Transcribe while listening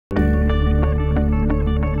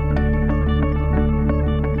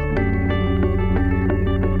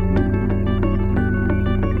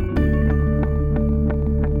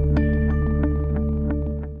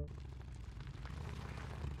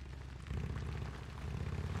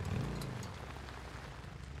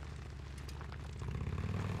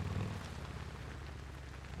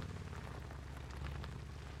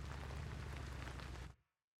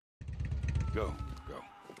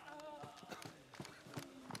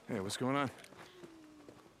Hey, what's going on?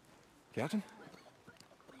 Captain?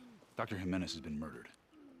 Dr. Jimenez has been murdered.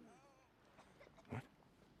 What?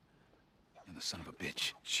 And the son of a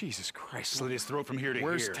bitch. Jesus Christ. Slit his throat from here to here.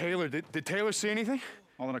 Where's Taylor? Did Taylor see anything?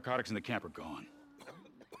 All the narcotics in the camp are gone.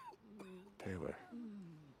 Taylor.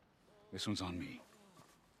 This one's on me.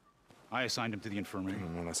 I assigned him to the infirmary.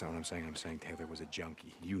 No, that's not what I'm saying. I'm saying Taylor was a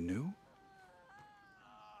junkie. You knew?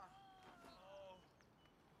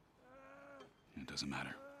 It doesn't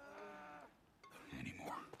matter.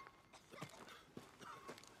 Anymore.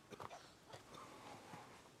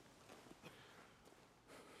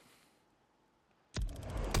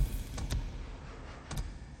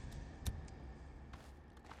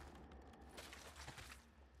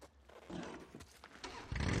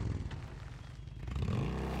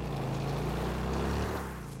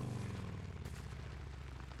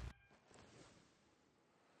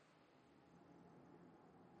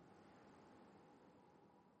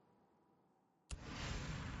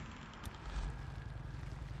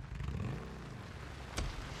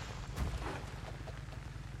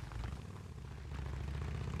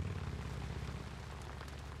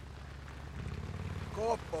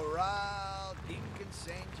 Corporal Deacon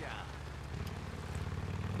St. John.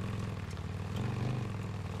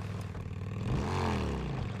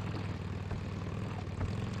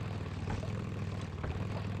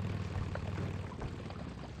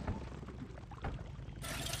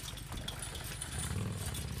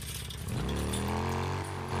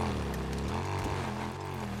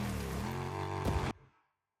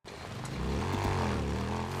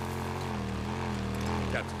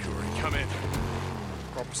 Captain Curry, come in.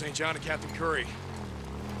 Corporal St. John and Captain Curry.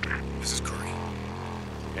 This is Curry.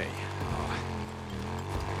 Hey,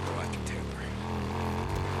 go after Taylor.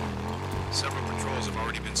 Several patrols have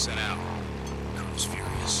already been sent out. Colonel's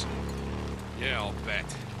furious. Yeah, I'll bet.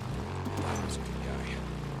 That was a good guy.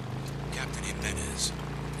 Captain Jimenez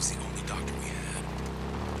is the only doctor we had.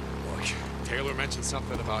 Look, Taylor mentioned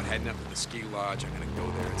something about heading up to the ski lodge. I'm gonna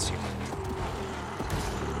go there and see what...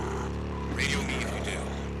 Radio me if you do.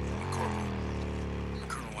 Corporal, the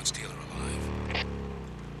Colonel wants Taylor alive.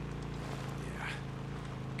 Yeah.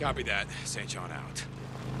 Copy that. St. John out.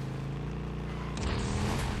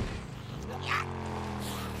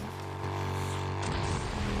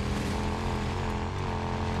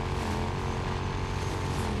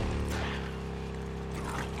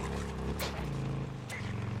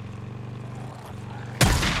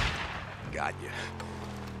 Got you.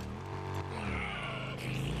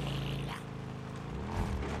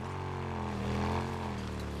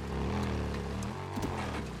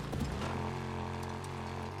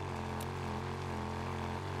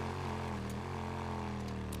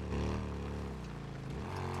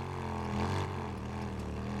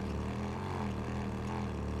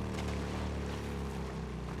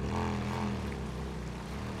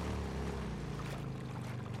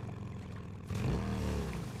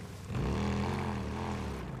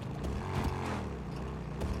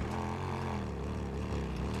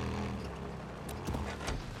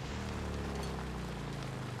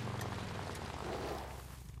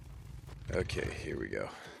 Okay, here we go.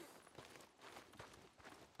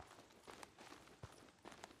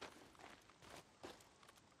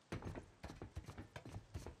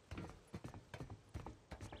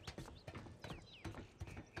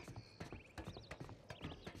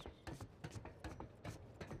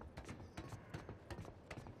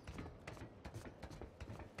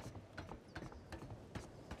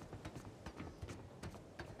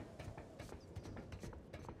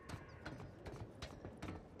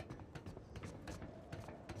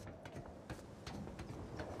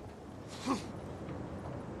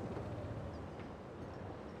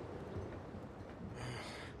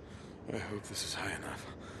 I hope this is high enough.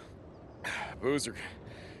 Boozer,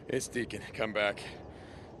 it's Deacon. Come back.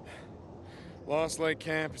 Lost Lake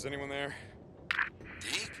Camp. Is anyone there?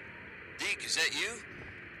 Deke? Deke, is that you?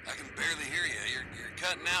 I can barely hear you. You're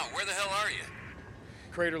cutting out. Where the hell are you?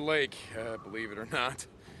 Crater Lake, believe it or not.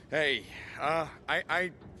 Hey,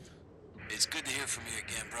 It's good to hear from you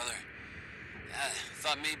again, brother.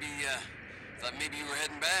 Thought maybe you were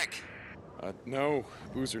heading back. No,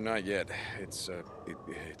 Boozer, not yet. It's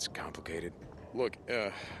complicated. Look,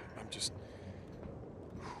 I'm just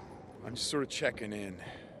sort of checking in,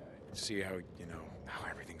 see how, how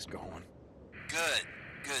everything's going. Good,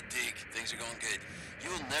 Deke. Things are going good.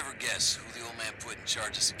 You'll never guess who the old man put in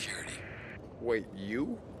charge of security. Wait,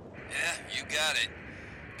 you? Yeah, you got it.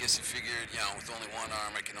 Guess he figured, with only one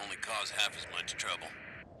arm, it can only cause half as much trouble.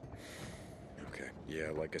 Okay, yeah,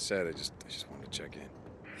 like I said, I just wanted to check in.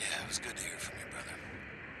 Yeah, it was good to hear from you, brother.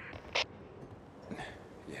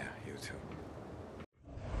 Yeah, you too.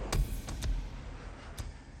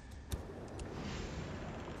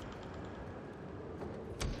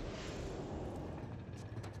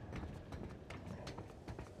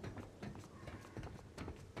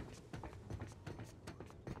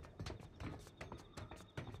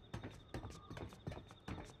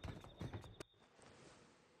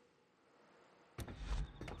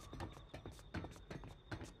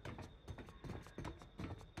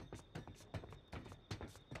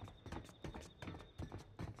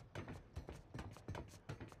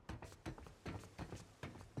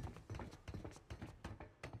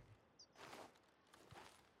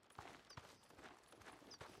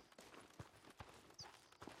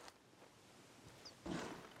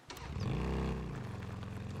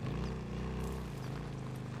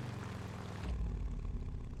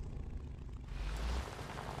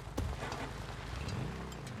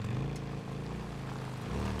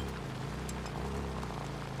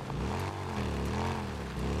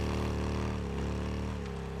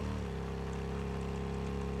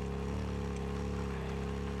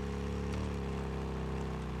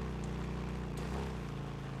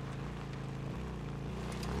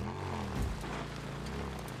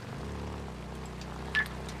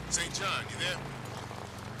 St. John, you there?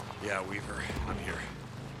 Yeah, Weaver, I'm here.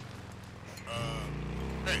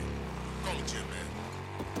 Hey, call me Jim, man.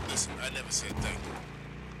 Listen, I never said thank you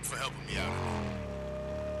for helping me out.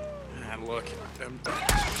 Look, I'm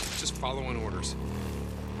just following orders.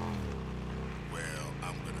 Well,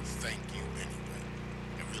 I'm gonna thank you anyway.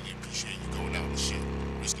 I really appreciate you going out and shit,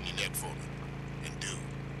 risking your neck for me. And dude,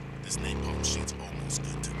 this napalm shit's almost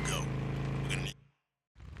good to go. We're gonna need...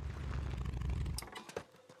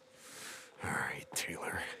 All right,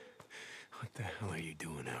 Taylor. What the hell are you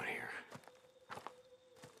doing out here?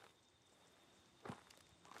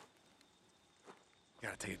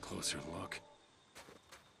 Gotta take a closer look.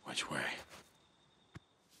 Which way?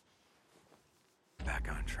 Back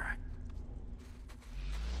on track.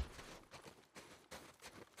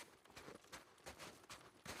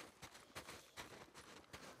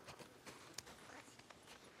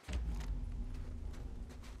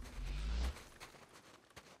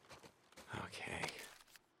 Okay.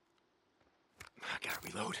 I gotta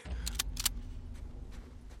reload.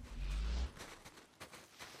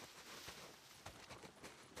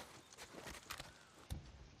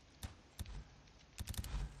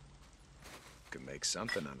 Could make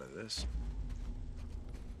something out of this.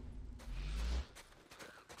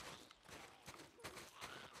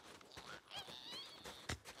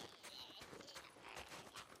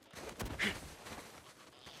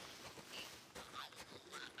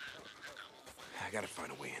 I gotta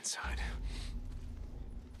find a way inside.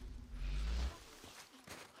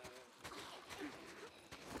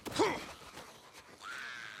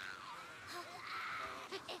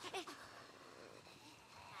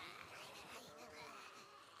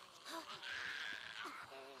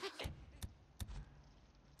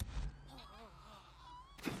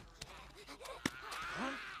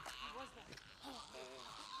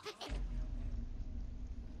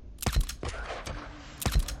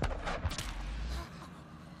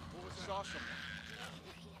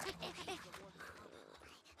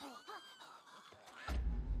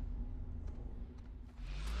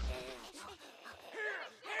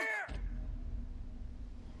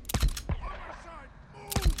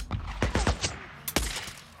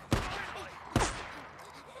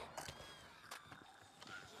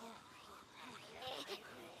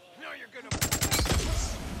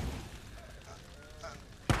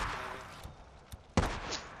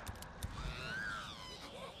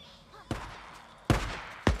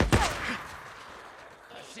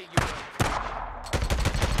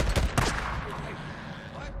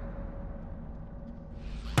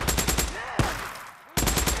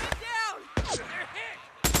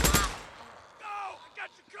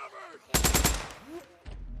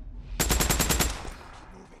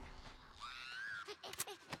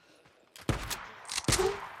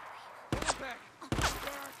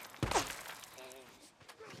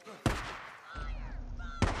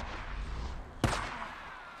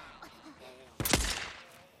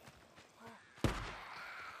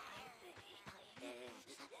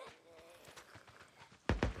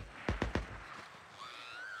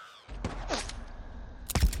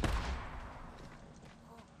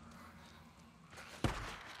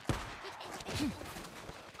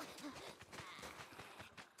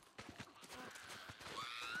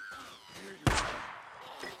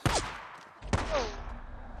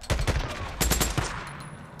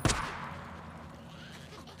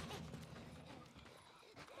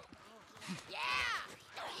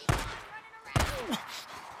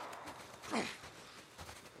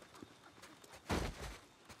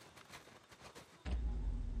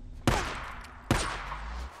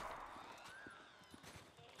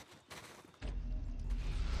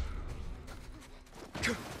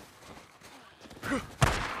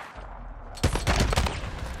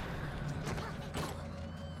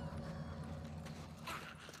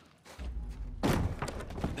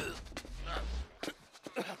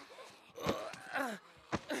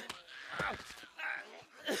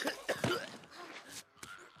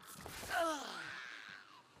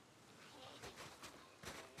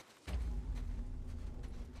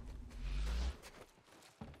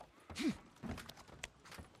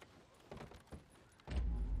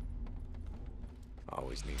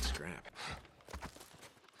 Always need scrap.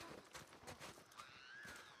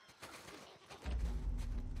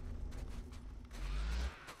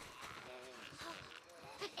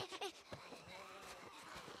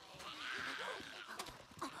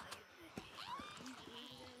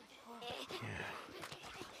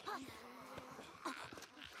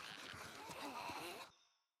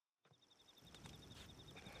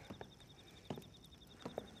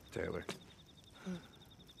 Taylor.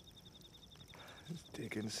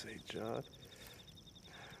 Dickens, St. John.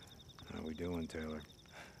 How we doing, Taylor?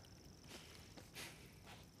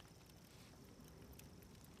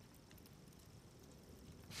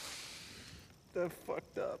 That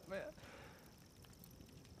fucked up, man.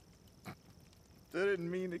 I didn't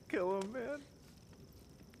mean to kill him, man.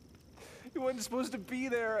 He wasn't supposed to be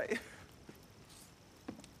there.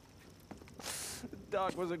 The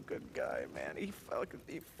dog was a good guy, man. He fucking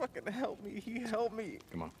helped me. He helped me.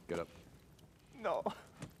 Come on, get up. No.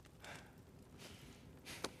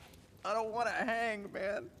 I don't want to hang,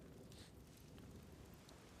 man.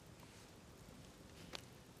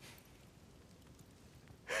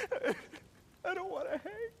 I don't want to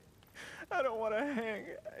hang. I don't want to hang.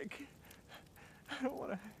 I don't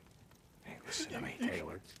want to hang. Hey, listen to me,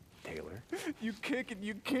 Taylor. Taylor. You kick and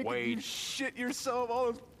you kick Wade. and you shit yourself. All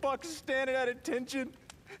those fucks standing at attention.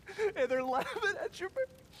 And they're laughing at you, man.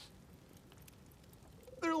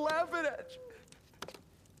 They're laughing at you.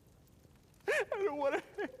 I don't want to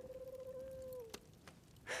hang.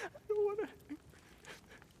 I don't want to hang.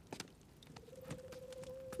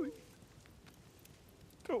 Please.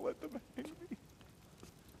 Don't let them hang me.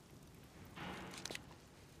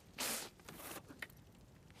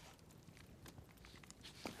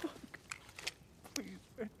 Fuck. Please,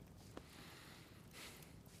 man.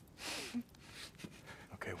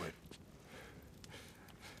 Okay, wait.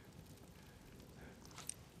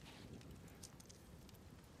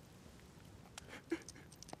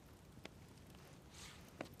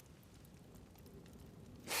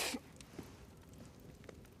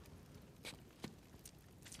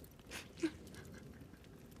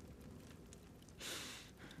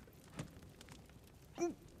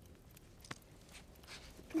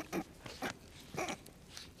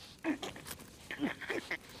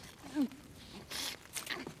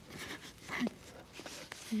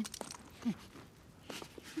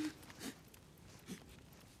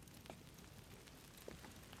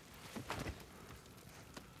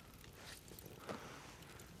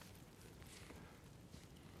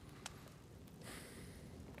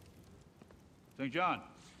 St. John.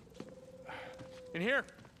 In here.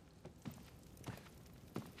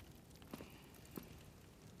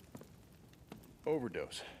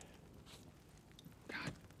 Overdose.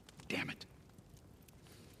 God damn it.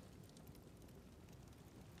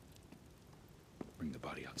 Bring the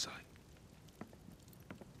body outside.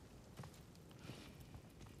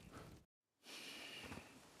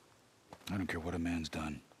 I don't care what a man's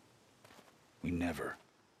done. We never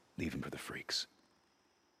leave him for the freaks.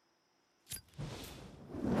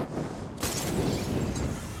 I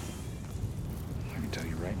can tell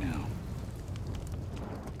you right now,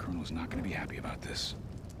 the Colonel's not going to be happy about this.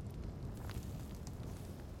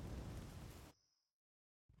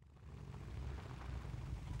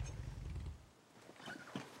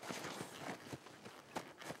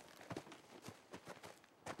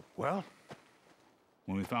 Well?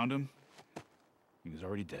 When we found him, he was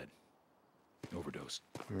already dead. Overdosed.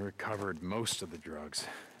 We recovered most of the drugs,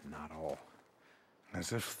 not all.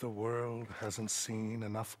 As if the world hasn't seen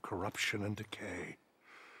enough corruption and decay.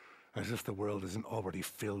 As if the world isn't already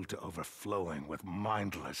filled to overflowing with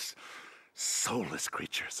mindless, soulless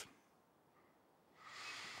creatures.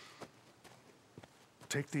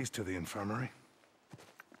 Take these to the infirmary.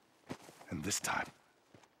 And this time,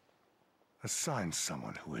 assign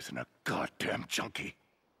someone who isn't a goddamn junkie.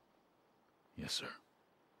 Yes, sir.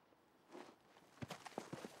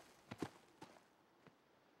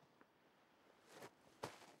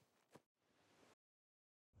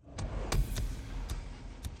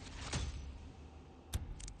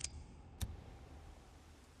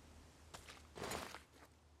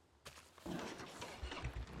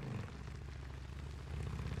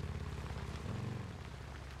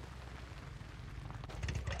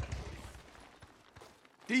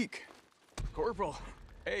 Deke. Corporal.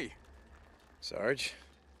 Hey. Sarge?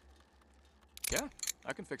 Yeah,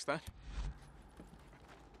 I can fix that.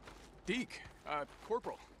 Deke.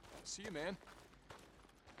 Corporal. See you, man.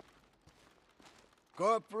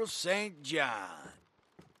 Corporal St. John.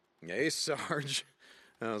 Hey, Sarge.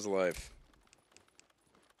 How's life?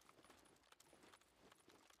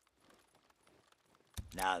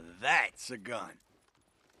 Now that's a gun.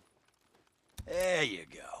 There you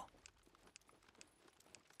go.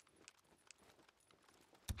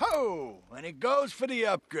 Ho! And it goes for the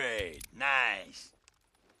upgrade. Nice.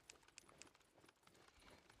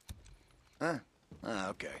 Huh? Ah,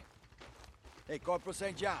 okay. Hey, Corporal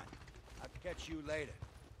St. John. I'll catch you later.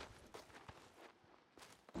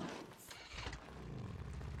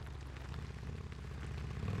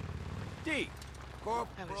 D.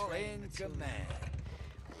 Corporal in command.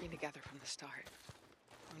 We've been together from the start.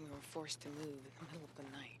 When we were forced to move in the middle of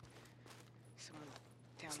the night. Someone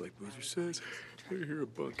down It's like the Boozer valley says, tried I to- hear a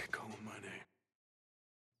bunk calling my name.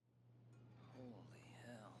 Holy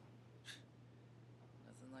hell.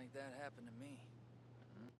 Nothing like that happened to me.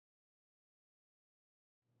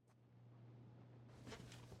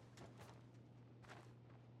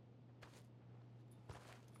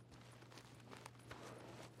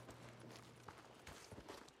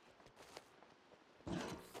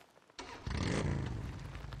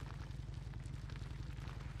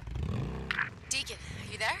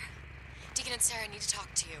 You there? Deacon and Sarah need to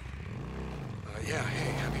talk to you. Yeah,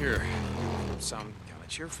 hey, I'm here. You sound kind of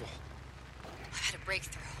cheerful. I've had a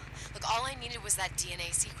breakthrough. Look, all I needed was that DNA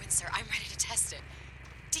sequencer. I'm ready to test it.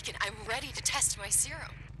 Deacon, I'm ready to test my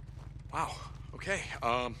serum. Wow, okay.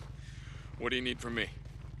 What do you need from me?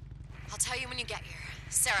 I'll tell you when you get here.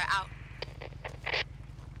 Sarah, out.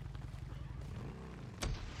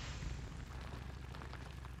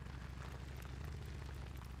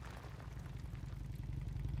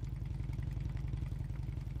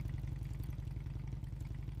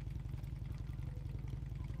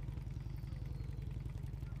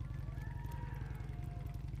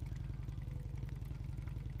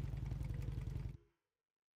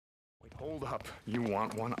 Wait, hold up. You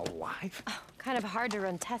want one alive? Oh, kind of hard to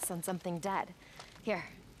run tests on something dead. Here.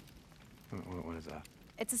 What is that?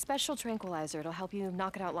 It's a special tranquilizer. It'll help you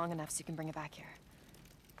knock it out long enough so you can bring it back here.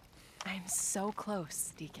 I'm so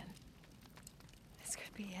close, Deacon. This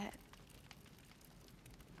could be it.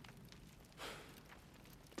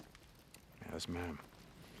 Yes, ma'am.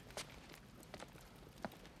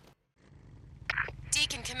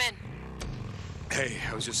 Deacon, come in. Hey,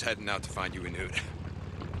 I was just heading out to find you a nude.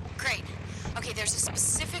 Great. Okay, there's a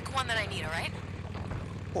specific one that I need, all right?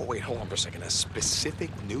 Oh, wait, hold on for a second. A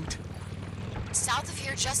specific newt? South of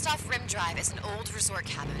here, just off Rim Drive, is an old resort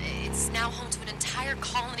cabin. It's now home to an entire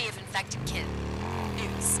colony of infected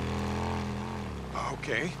newts.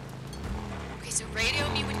 Okay. Okay, so radio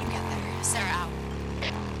me when you get there. Sarah, out.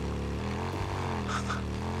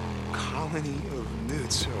 Colony of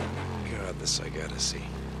newts. Oh, God, this I gotta see.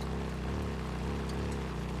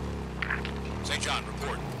 St. John,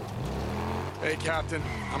 report. Hey, Captain.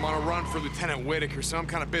 I'm on a run for Lieutenant Whitaker, so I'm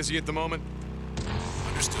kind of busy at the moment.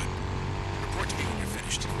 Understood. Report to me when you're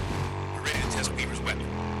finished. We're ready to test Weaver's weapon.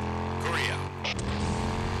 Corey out.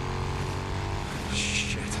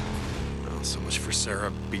 Shit. Well, so much for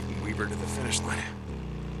Sarah beating Weaver to the finish line.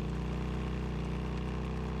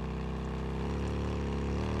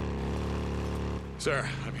 Sarah,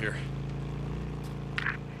 I'm here.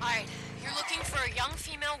 All right, you're looking for a young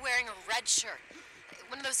female wearing a red shirt.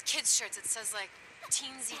 One of those kids' shirts that says, like,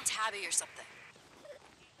 Teensy Tabby or something.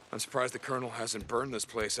 I'm surprised the Colonel hasn't burned this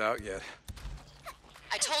place out yet.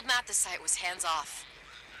 I told Matt the site was hands-off.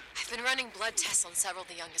 I've been running blood tests on several of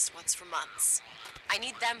the youngest ones for months. I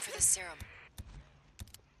need them for the serum.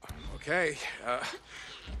 Okay, how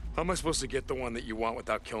am I supposed to get the one that you want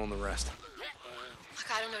without killing the rest?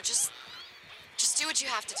 Look, I don't know, just do what you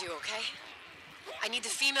have to do, okay? I need the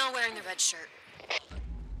female wearing the red shirt.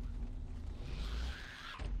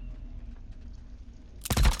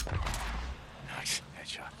 Nice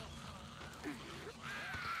headshot.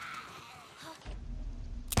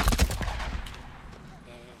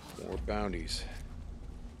 More bounties.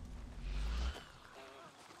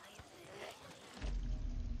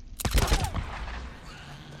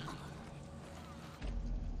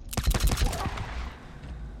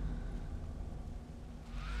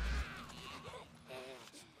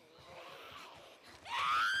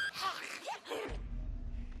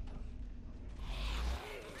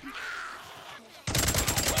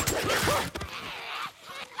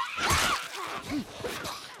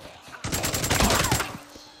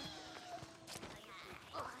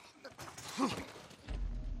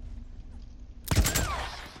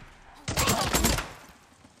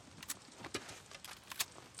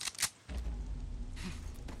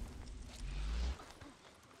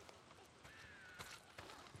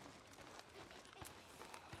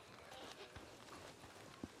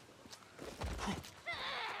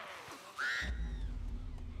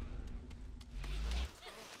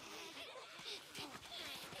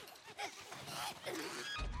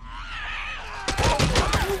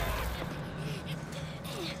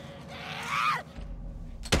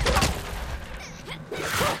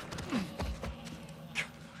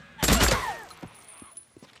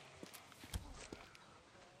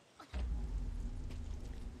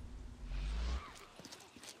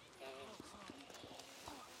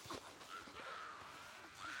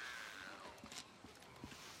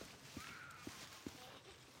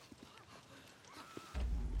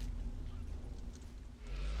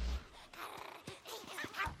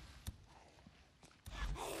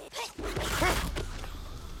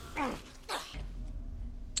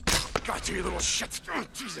 Got you, you little shit. Oh,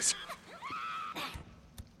 Jesus.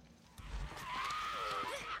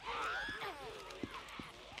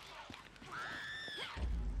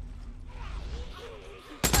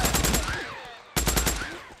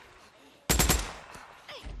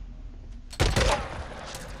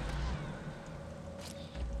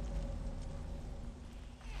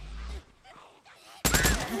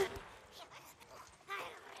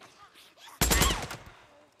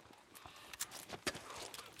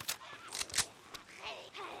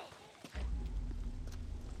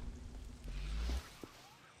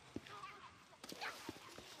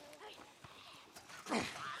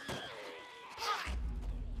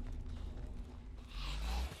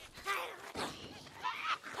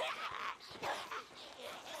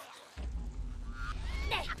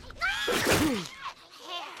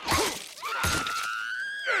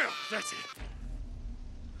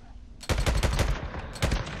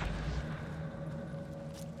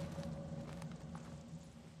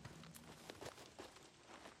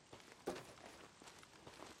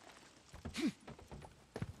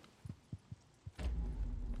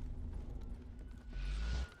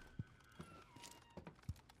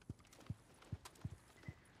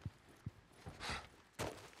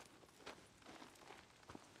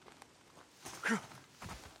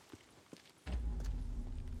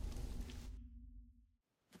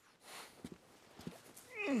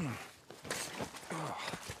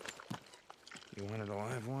 wanted a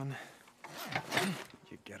live one?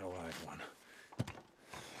 You get a live one.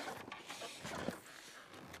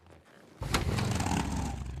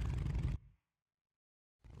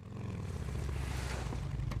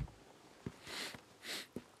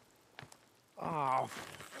 Oh,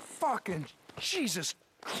 fucking Jesus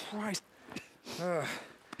Christ.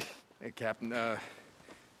 Hey, Captain,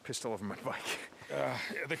 pissed all over my bike.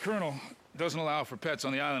 The Colonel doesn't allow for pets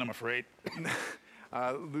on the island, I'm afraid.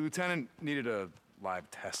 The Lieutenant needed a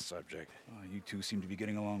live test subject. You two seem to be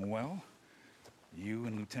getting along well. You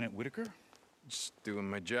and Lieutenant Whitaker? Just doing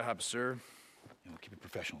my job, sir. We'll keep it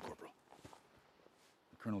professional, Corporal.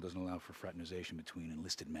 The Colonel doesn't allow for fraternization between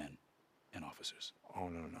enlisted men and officers. Oh,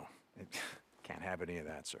 no. Can't have any of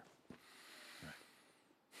that, sir. Right.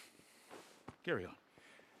 Carry on.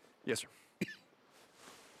 Yes, sir.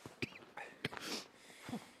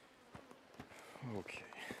 Okay.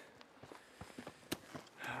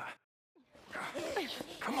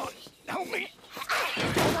 Come on, help me.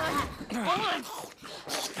 Hold on.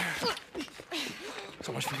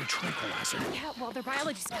 So much for your tranquilizer. Yeah, well, their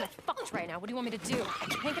biology's kind of fucked right now. What do you want me to do? I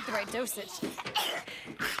can't get the right dosage.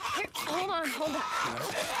 Here, hold on.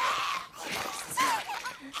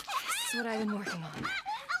 This is what I've been working on.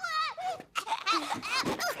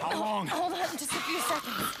 How long? Hold on, just a few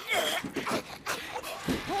seconds.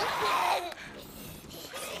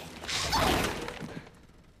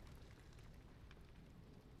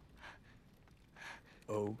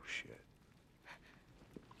 Oh, shit.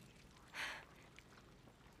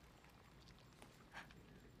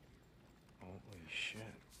 Holy shit.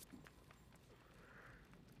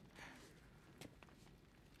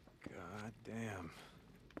 God damn.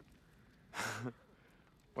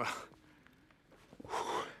 Well,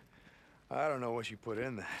 I don't know what you put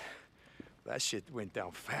in that. That shit went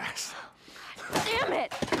down fast. Damn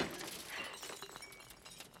it!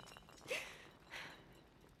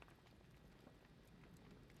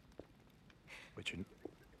 But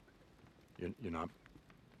you're not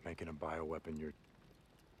making a bioweapon. You're.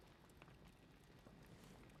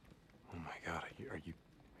 Oh my God! Are you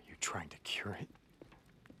trying to cure it?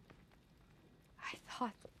 I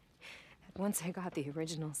thought that once I got the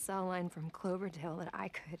original cell line from Cloverdale that I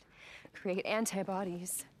could create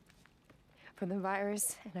antibodies for the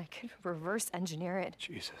virus and I could reverse engineer it.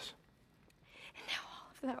 Jesus. And now all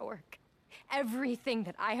of that work, everything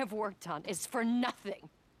that I have worked on is for nothing.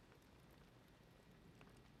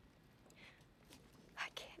 I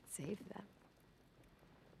can't save them.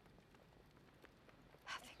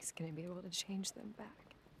 Nothing's gonna be able to change them back.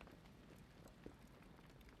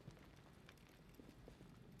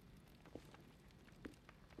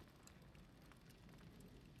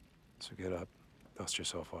 So get up, dust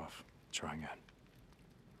yourself off, try again.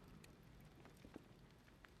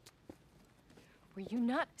 Were you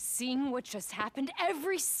not seeing what just happened?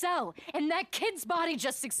 Every cell in that kid's body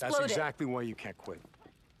just exploded. That's exactly why you can't quit.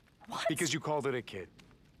 What? Because you called it a kid.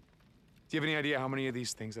 Do you have any idea how many of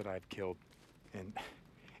these things that I've killed? And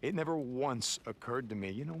it never once occurred to me,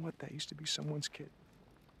 you know what, that used to be someone's kid.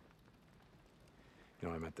 You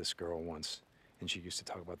know, I met this girl once, and she used to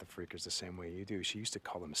talk about the freakers the same way you do. She used to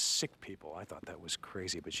call them sick people. I thought that was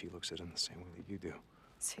crazy, but she looks at them the same way that you do.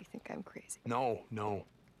 So you think I'm crazy? No.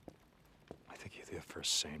 I think you're the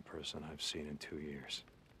first sane person I've seen in 2 years.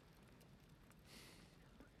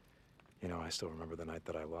 You know, I still remember the night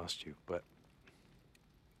that I lost you, but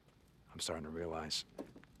I'm starting to realize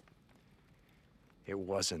it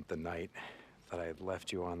wasn't the night that I had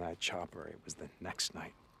left you on that chopper. It was the next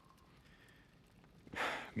night.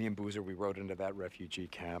 Me and Boozer, we rode into that refugee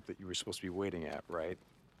camp that you were supposed to be waiting at, right?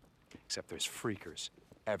 Except there's freakers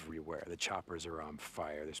everywhere. The choppers are on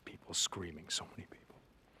fire. There's people screaming, so many people.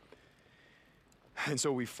 And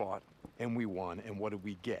so we fought, and we won, and what did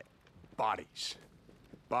we get? Bodies.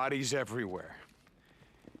 Bodies everywhere.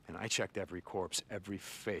 And I checked every corpse, every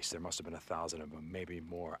face. There must have been 1,000 of them, maybe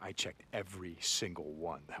more. I checked every single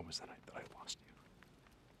one. That was the night that I lost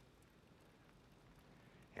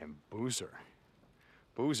you. And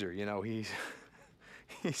Boozer, you know, he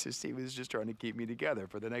was just trying to keep me together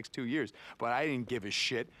for the next 2 years. But I didn't give a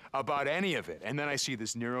shit about any of it. And then I see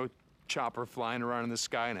this Nero chopper flying around in the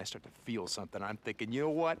sky, and I start to feel something. I'm thinking, you know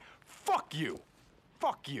what? Fuck you.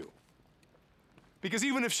 Fuck you. Because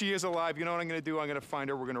even if she is alive, you know what I'm gonna do? I'm gonna find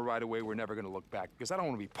her, we're gonna ride away, we're never gonna look back. Because I don't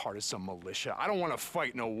wanna be part of some militia. I don't wanna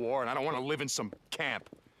fight in a war, and I don't wanna live in some camp.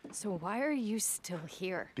 So why are you still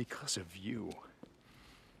here? Because of you.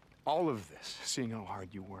 All of this, seeing how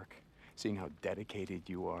hard you work, seeing how dedicated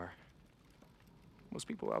you are. Most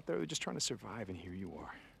people out there, they're just trying to survive, and here you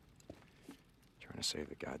are. Trying to save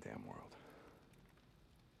the goddamn world.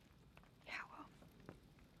 Yeah, well,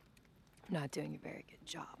 I'm not doing a very good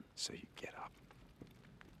job. So you get up,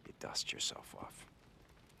 you dust yourself off,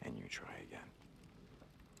 and you try again.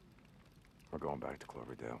 We're going back to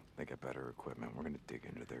Cloverdale. They got better equipment. We're gonna dig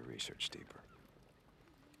into their research deeper.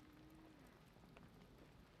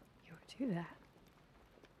 You would do that.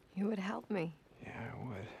 You would help me. Yeah, I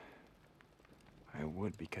would. I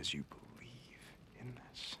would because you believe in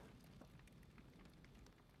this.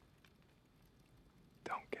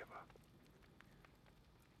 Don't give up.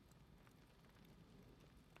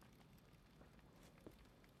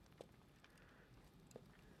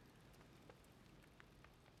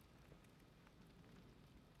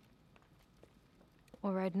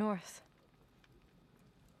 We'll ride north.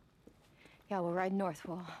 Yeah, we'll ride north.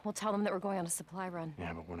 We'll tell them that we're going on a supply run.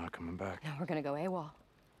 Yeah, but we're not coming back. No, we're gonna go AWOL.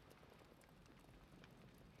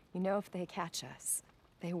 You know, if they catch us,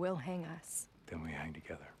 they will hang us. Then we hang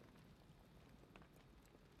together.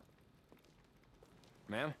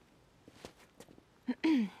 Ma'am?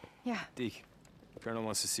 Yeah. Deke, Colonel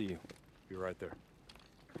wants to see you. Be right there.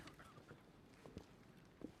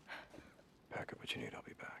 Pack up what you need, I'll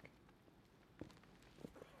be back.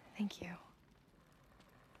 Thank you.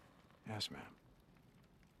 Yes, ma'am.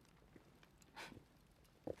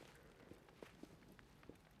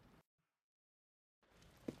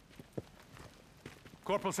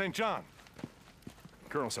 Corporal St. John.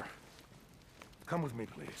 Colonel, sir. Come with me,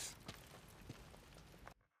 please.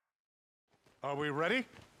 Are we ready?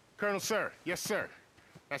 Colonel, sir. Yes, sir.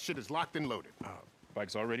 That shit is locked and loaded.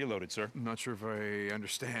 Bike's already loaded, sir. I'm not sure if I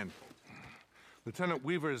understand. Lieutenant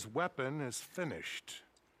Weaver's weapon is finished.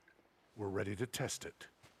 We're ready to test it.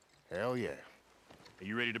 Hell yeah. Are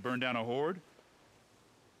you ready to burn down a horde?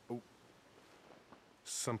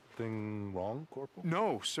 Something wrong, Corporal?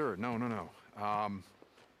 No, sir. No.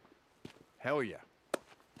 Hell yeah.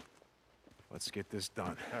 Let's get this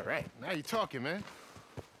done. All right. Now you're talking, man.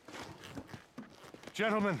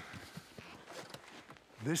 Gentlemen,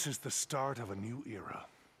 this is the start of a new era.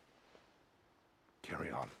 Carry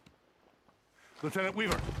on. Lieutenant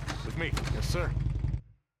Weaver, with me. Yes, sir.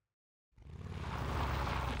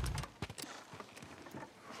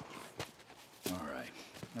 All right.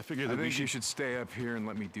 I figured that I we think should... you should stay up here and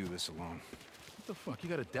let me do this alone. What the fuck? You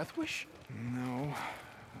got a death wish? No.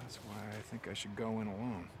 That's why I think I should go in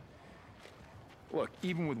alone. Look,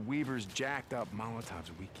 even with Weaver's jacked up Molotovs,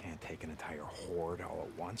 we can't take an entire horde all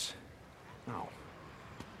at once. No.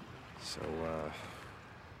 So,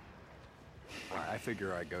 I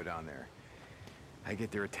figure I go down there. I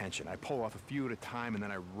get their attention. I pull off a few at a time, and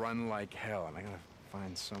then I run like hell. And I gotta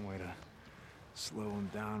find some way to slow them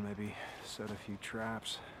down, maybe set a few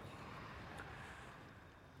traps.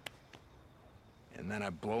 And then I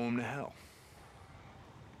blow them to hell.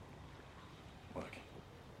 Look,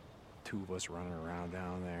 two of us running around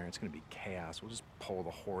down there, it's gonna be chaos. We'll just pull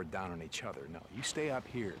the horde down on each other. No, you stay up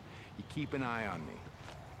here. You keep an eye on me.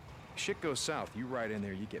 If shit goes south, you ride in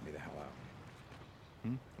there, you get me the hell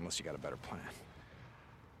out. Unless you got a better plan.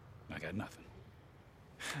 I got nothing.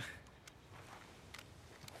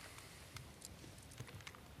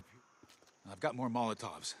 I've got more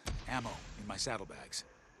Molotovs. Ammo in my saddlebags.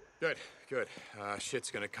 Good. Shit's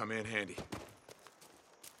gonna come in handy.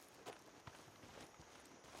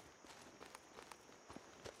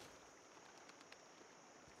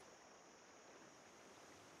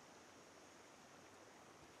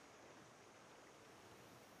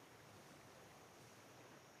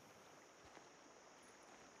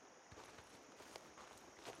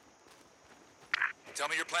 Tell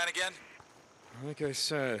me your plan again? Like I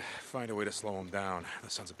said, find a way to slow them down. The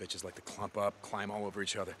sons of bitches like to clump up, climb all over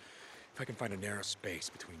each other. If I can find a narrow space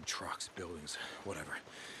between trucks, buildings, whatever,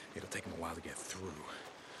 it'll take them a while to get through.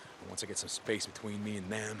 And once I get some space between me and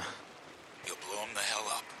them... You'll blow them the hell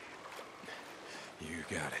up. You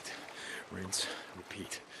got it. Rinse,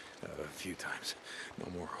 repeat. A few times.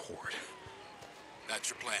 No more horde. That's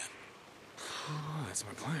your plan. Oh, that's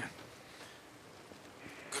my plan.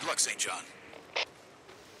 Good luck, St. John.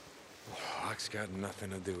 Luck's got nothing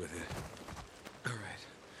to do with it. All right,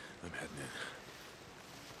 I'm heading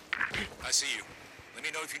in. I see you. Let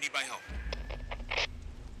me know if you need my help.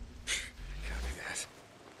 Copy that.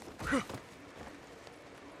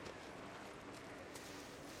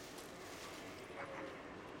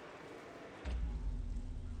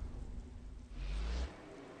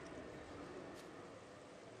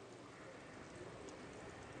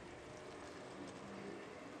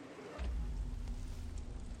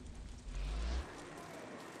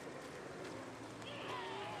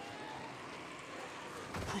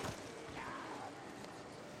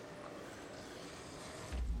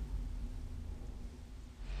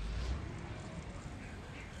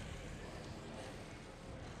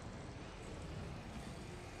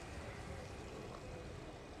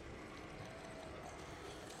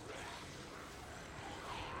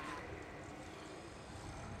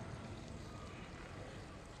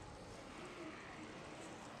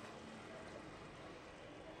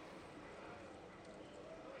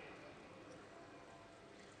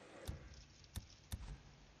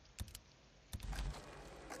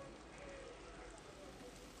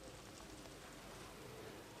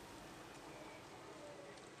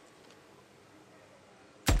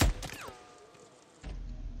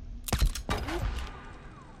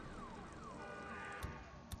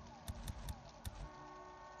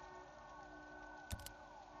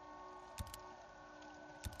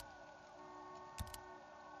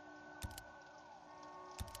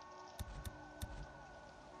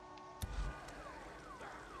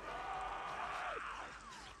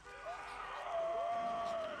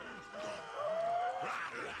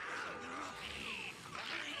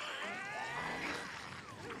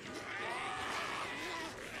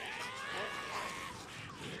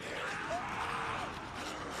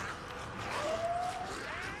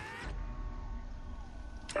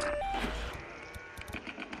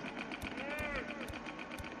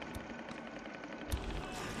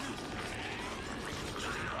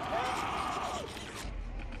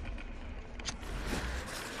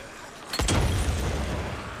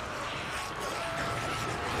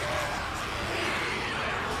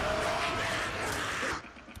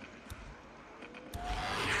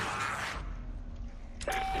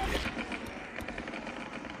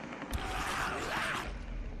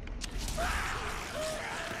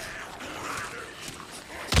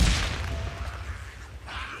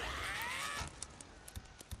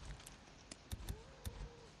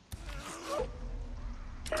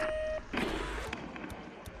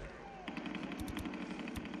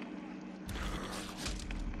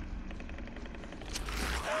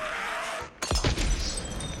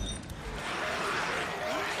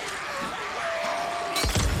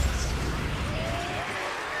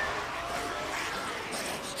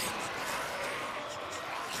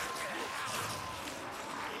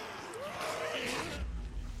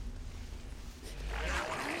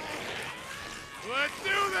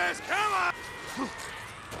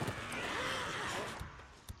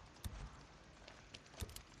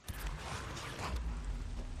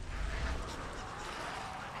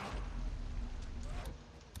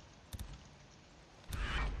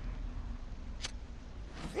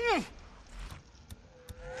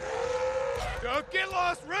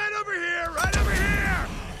 boss! Right over here! Right over here!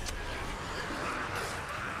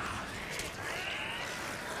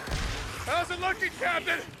 How's it looking,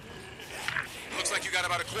 Captain? Looks like you got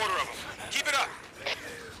about a quarter of them. Keep it up.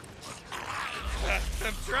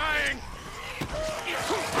 I'm trying.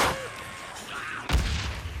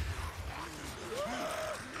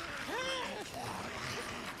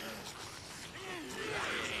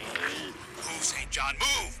 Move, St. John,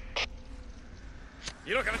 move!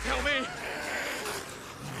 You're not gonna tell me?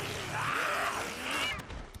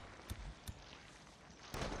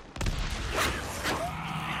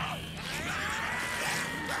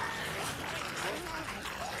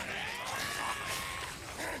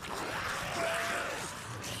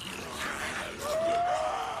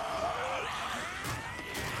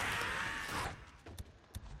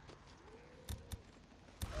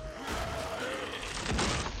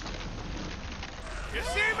 You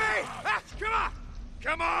see me? Ah, come on!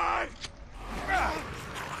 Come on! Ah.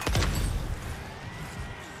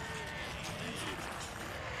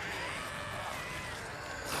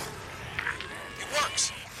 It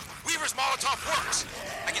works! Weaver's Molotov works!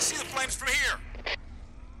 I can see the flames from here!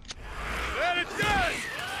 That it does!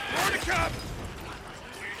 More to come!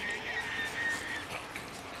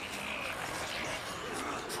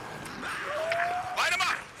 Light him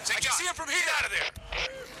up! I can see him from here! Get out of there!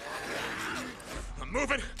 I'm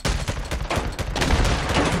moving!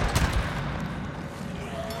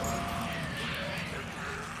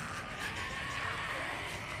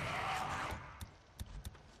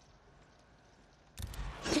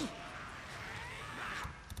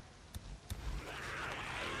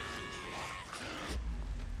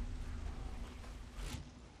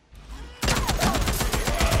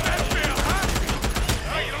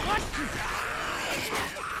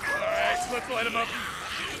 Let's light him up.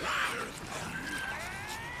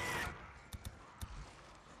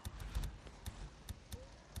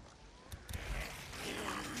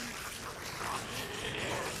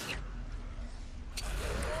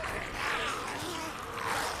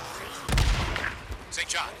 St.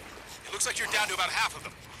 John, it looks like you're down to about half of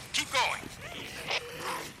them. Keep going.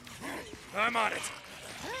 I'm on it.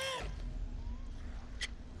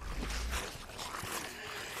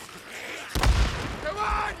 Come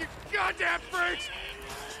on, you goddamn freaks!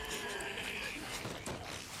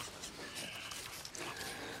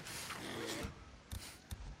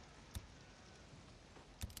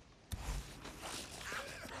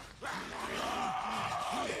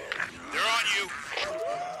 They're on you.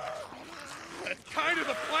 That's kind of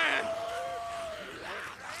the plan.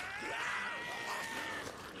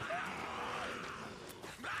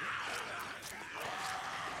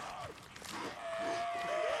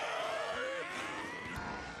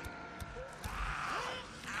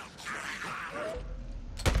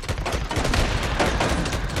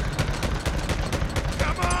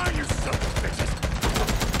 Come on, you son of bitches!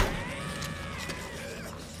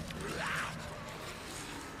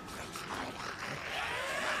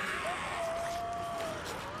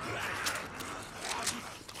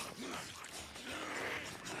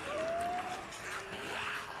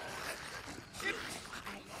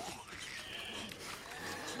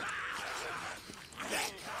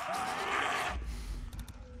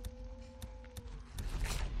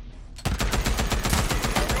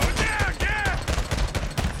 Going down, yeah!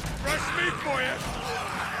 Fresh meat for you!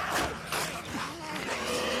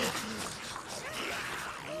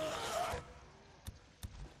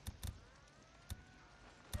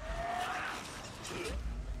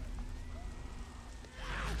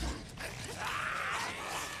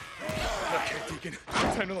 Okay, Deacon.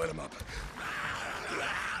 Time to let him up.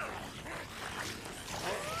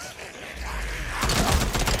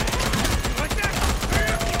 Like that?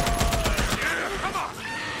 Yeah, come on!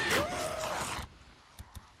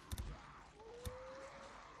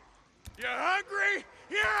 You hungry?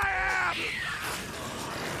 Here I am!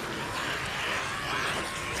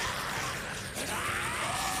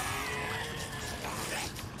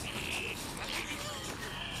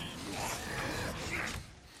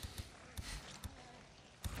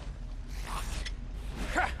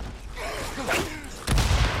 Ha!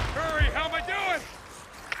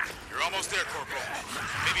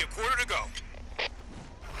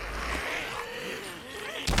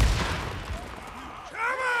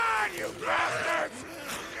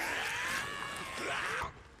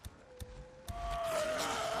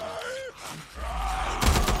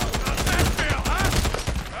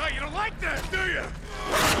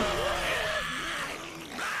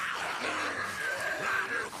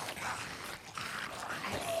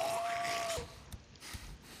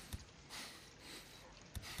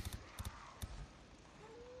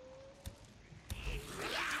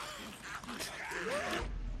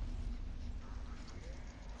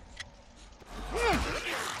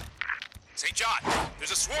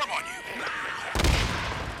 There's a swarm on you.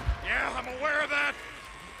 Yeah, I'm aware of that.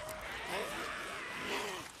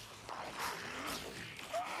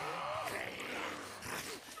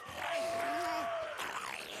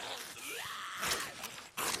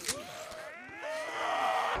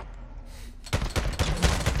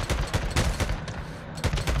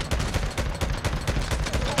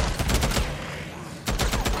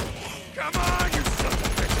 Come on, you son of a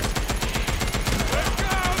bitches! Let's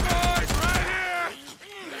go, boys! Right here!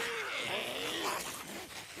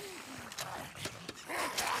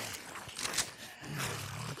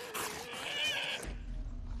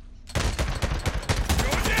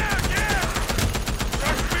 Going down, yeah!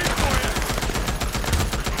 Truck speed for you!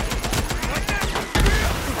 Like that!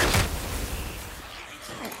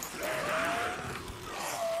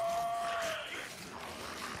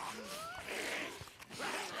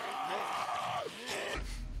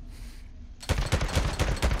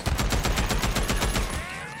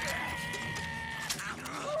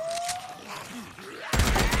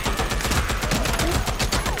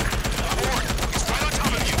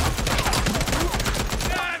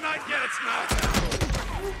 Yeah, not yet, it's not.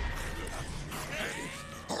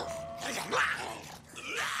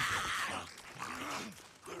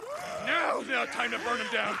 Now, time to burn him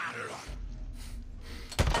down.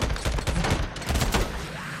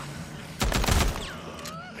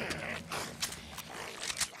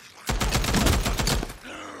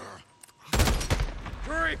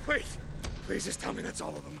 Hurry, please. Please just tell me that's all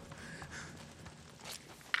of them.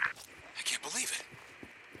 I can't believe it.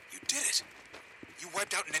 You did it. You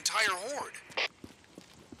wiped out an entire horde.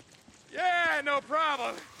 Yeah, no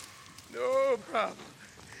problem. No problem.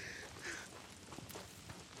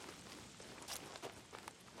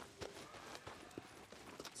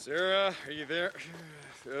 Sarah, are you there?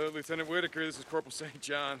 Lieutenant Whitaker, this is Corporal St.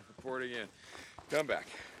 John reporting in. Come back.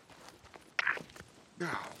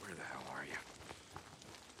 Oh, where the hell are you?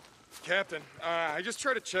 Captain, I just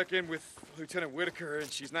tried to check in with Lieutenant Whitaker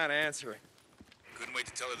and she's not answering. Couldn't wait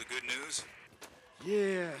to tell her the good news?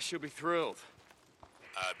 Yeah, she'll be thrilled.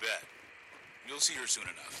 I bet. You'll see her soon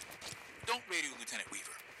enough. Don't radio Lieutenant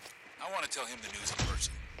Weaver. I want to tell him the news in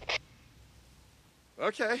person.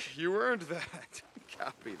 Okay, you earned that.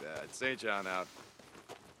 Copy that. St. John out.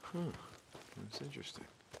 Huh. That's interesting.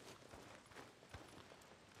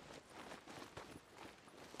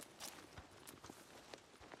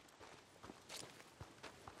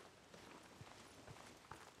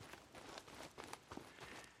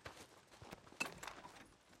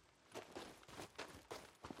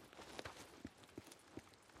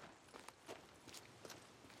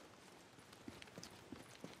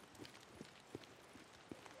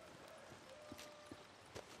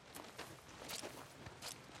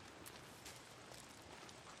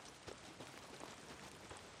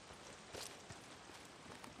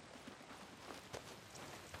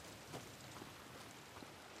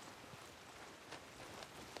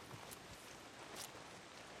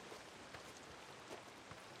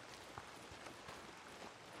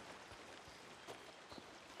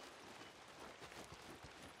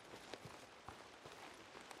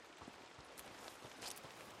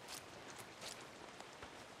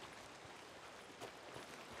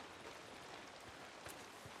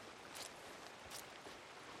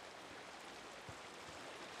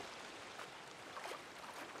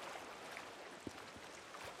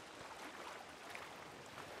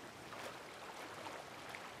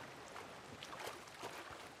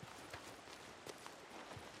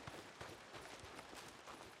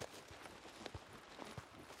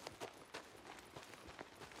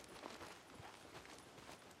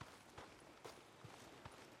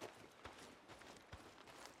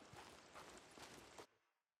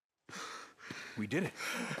 We did it.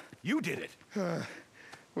 You did it.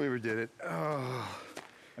 Weaver did it. Oh.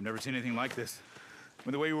 I've never seen anything like this.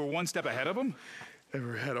 With the way you were one step ahead of him?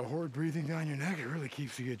 Ever had a horde breathing down your neck? It really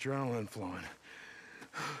keeps the adrenaline flowing.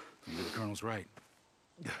 Maybe the Colonel's right.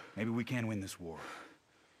 Maybe we can win this war.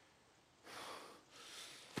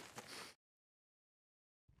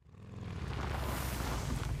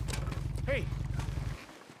 Hey!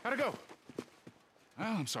 How'd it go? Oh,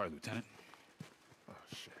 I'm sorry, Lieutenant. Oh,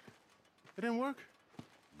 shit. It didn't work?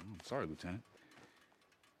 I'm sorry, Lieutenant.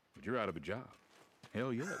 But you're out of a job.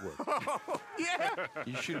 Hell yeah, it worked. Oh, yeah!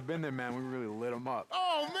 You should have been there, man. We really lit them up.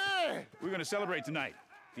 Oh, man! We're gonna celebrate tonight.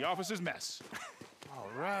 The officer's mess. All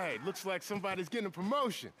right. Looks like somebody's getting a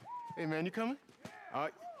promotion. Hey, man, you coming?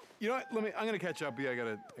 You know what? I'm gonna catch up with you. I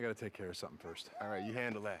gotta take care of something first. All right, you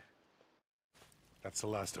handle that. That's the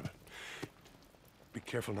last of it. Be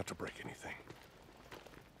careful not to break anything.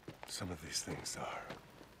 Some of these things are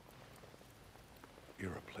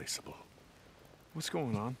irreplaceable. What's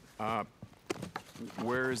going on?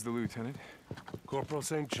 Where is the lieutenant? Corporal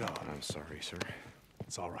St. John. I'm sorry, sir.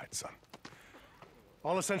 It's all right, son.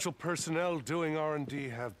 All essential personnel doing R&D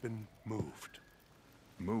have been moved.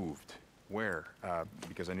 Moved? Where?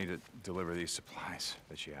 Because I need to deliver these supplies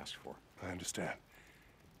that she asked for. I understand.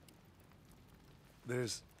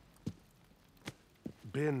 There's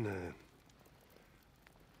been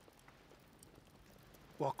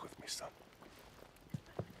walk with me, son.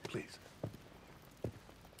 Please.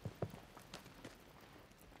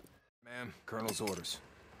 Ma'am, Colonel's orders.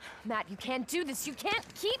 Matt, you can't do this. You can't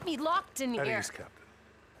keep me locked in At here. ease, Captain.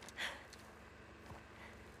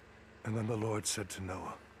 And then the Lord said to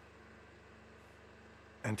Noah,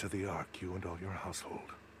 "Enter the ark, you and all your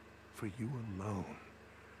household, for you alone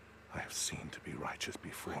I have seen to be righteous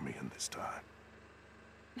before me in this time."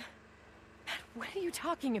 Matt, what are you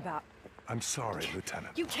talking about? I'm sorry,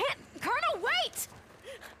 Lieutenant. You can't... Colonel, wait!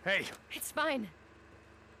 Hey! It's fine.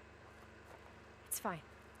 It's fine.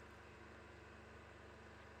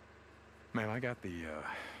 Ma'am, I got the,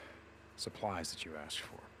 supplies that you asked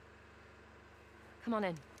for. Come on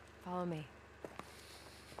in. Follow me.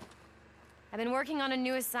 I've been working on a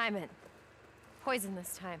new assignment. Poison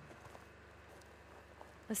this time.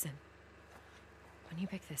 Listen. When you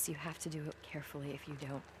pick this, you have to do it carefully. If you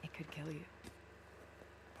don't, it could kill you.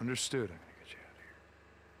 Understood. I'm gonna get you out of here.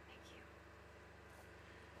 Thank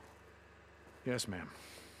you. Yes, ma'am.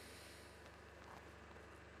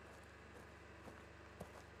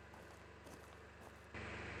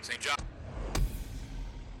 St. John.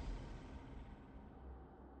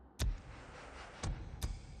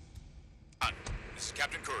 This is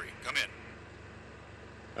Captain Curry. Come in.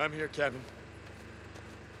 I'm here, Captain.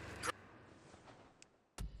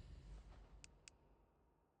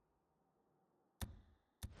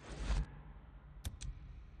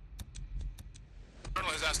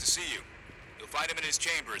 Colonel has asked to see you. You'll find him in his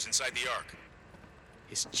chambers inside the Ark.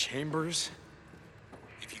 His chambers?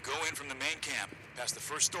 If you go in from the main camp, past the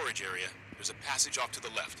first storage area, there's a passage off to the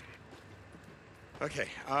left. Okay,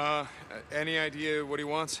 any idea what he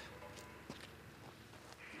wants?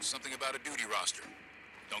 Something about a duty roster.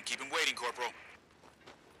 Don't keep him waiting, Corporal.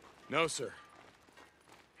 No, sir.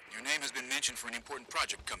 Your name has been mentioned for an important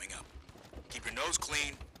project coming up. Keep your nose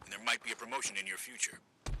clean, and there might be a promotion in your future.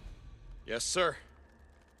 Yes, sir.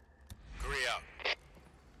 Hurry out.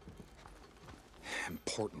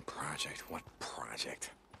 Important project? What project?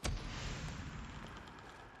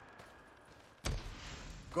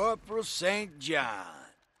 Corporal St. John.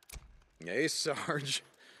 Hey, Sarge.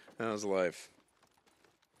 How's life?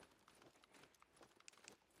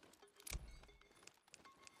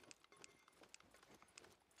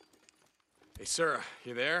 Hey, Sarah,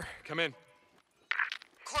 you there? Come in.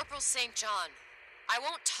 Corporal St. John, I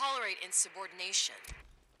won't tolerate insubordination.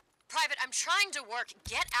 Private, I'm trying to work.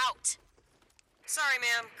 Get out. Sorry,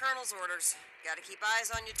 ma'am. Colonel's orders. Gotta keep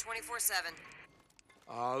eyes on you 24/7.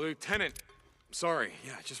 Lieutenant. Sorry,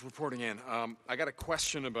 yeah, just reporting in. I got a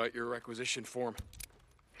question about your requisition form.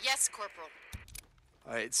 Yes, Corporal.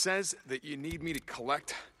 It says that you need me to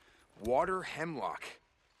collect water hemlock.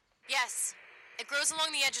 Yes. It grows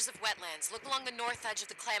along the edges of wetlands. Look along the north edge of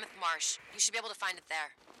the Klamath Marsh. You should be able to find it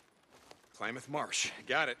there. Klamath Marsh.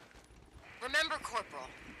 Got it. Remember, Corporal,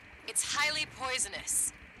 it's highly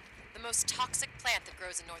poisonous. The most toxic plant that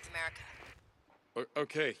grows in North America.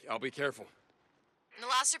 Okay, I'll be careful. And the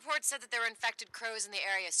last report said that there were infected crows in the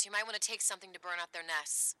area, so you might want to take something to burn out their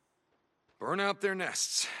nests. Burn out their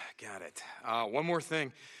nests. Got it. One more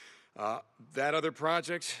thing. That other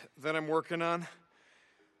project that I'm working on,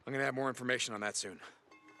 I'm gonna have more information on that soon.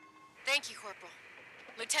 Thank you, Corporal.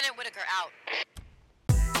 Lieutenant Whitaker out.